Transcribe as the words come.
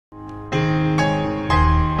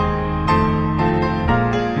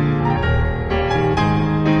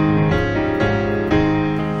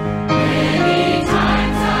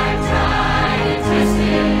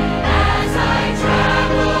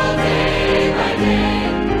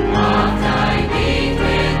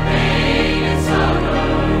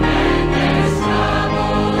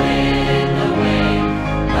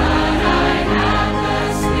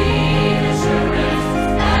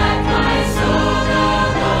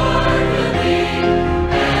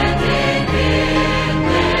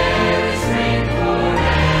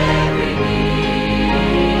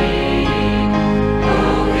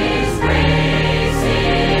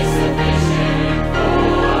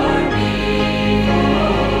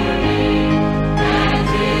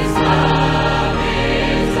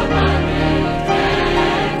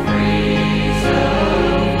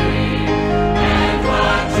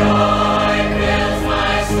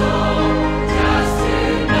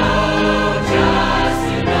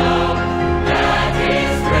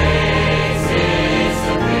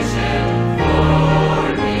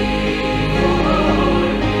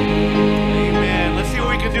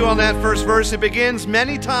first verse. It begins,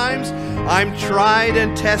 many times I'm tried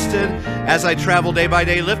and tested as I travel day by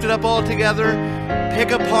day. Lift it up all together.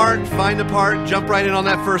 Pick a part, find a part, jump right in on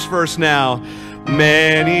that first verse now.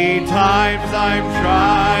 Many times I'm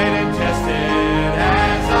tried and tested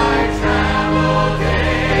as I travel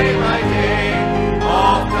day by day.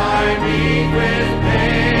 Oft I meet with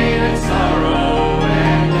pain and sorrow,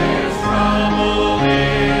 and there's trouble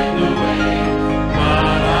in the way.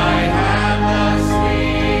 But I have the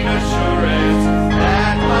sweet assurance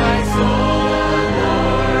that my soul the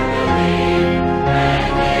Lord will lead,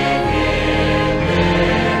 and in Him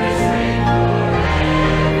there is strength for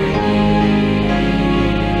every need.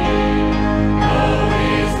 Oh,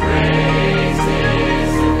 His grace is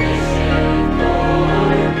sufficient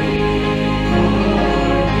for me,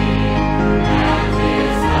 and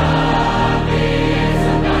His love is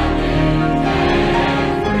abundant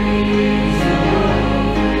and free, so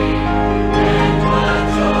free. And what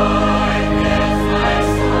joy fills my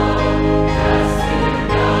soul, just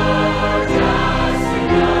to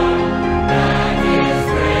know that His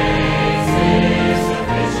grace is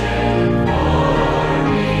sufficient for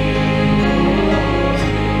me.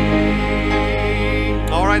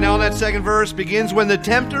 All right, now that second verse begins, when the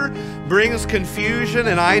tempter brings confusion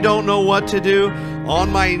and I don't know what to do,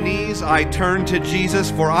 on my knees I turn to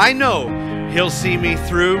Jesus, for I know He'll see me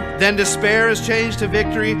through. Then despair is changed to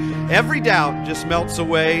victory. Every doubt just melts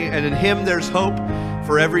away, and in Him there's hope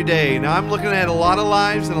for every day. Now I'm looking at a lot of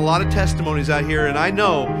lives and a lot of testimonies out here, and I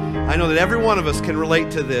know that every one of us can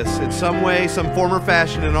relate to this in some way, some form or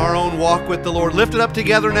fashion in our own walk with the Lord. Lift it up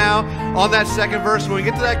together now on that second verse. When we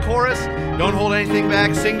get to that chorus, don't hold anything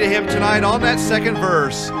back. Sing to Him tonight on that second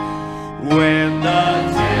verse. When the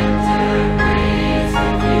tempter brings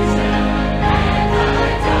confusion and I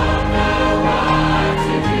don't know what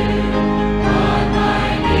to do, on my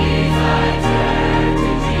knees I turn to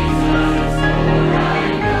Jesus, for I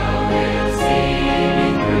know He'll see me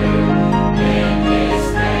through. In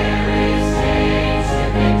despair is changed to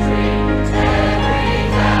victory. Every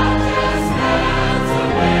doubt just melts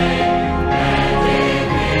away, and in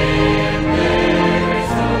Him there is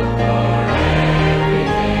hope for every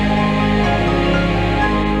day.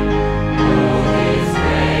 Oh, His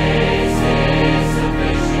grace is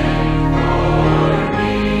sufficient for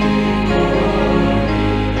me,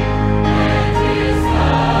 and His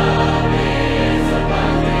love is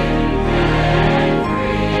abundant and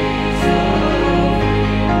free, so free.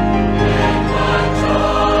 And what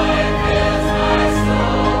joy fills my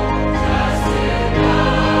soul, just to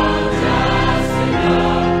know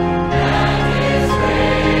that His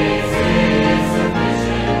grace is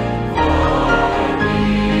sufficient for me.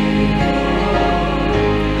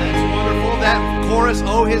 That's wonderful. That chorus,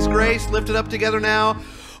 oh, His grace, lift it up together now.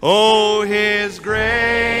 Oh, His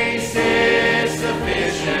grace is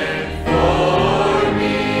sufficient for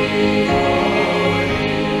me,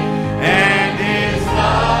 and His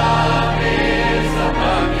love is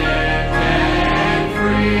abundant and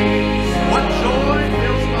free. What joy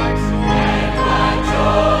fills my soul, and what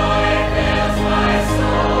joy fills my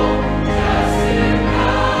soul, just to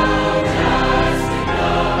know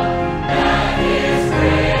that His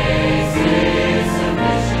grace is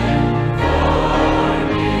sufficient for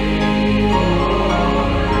me.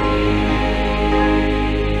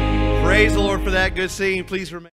 Praise the Lord for that good singing. Please remain.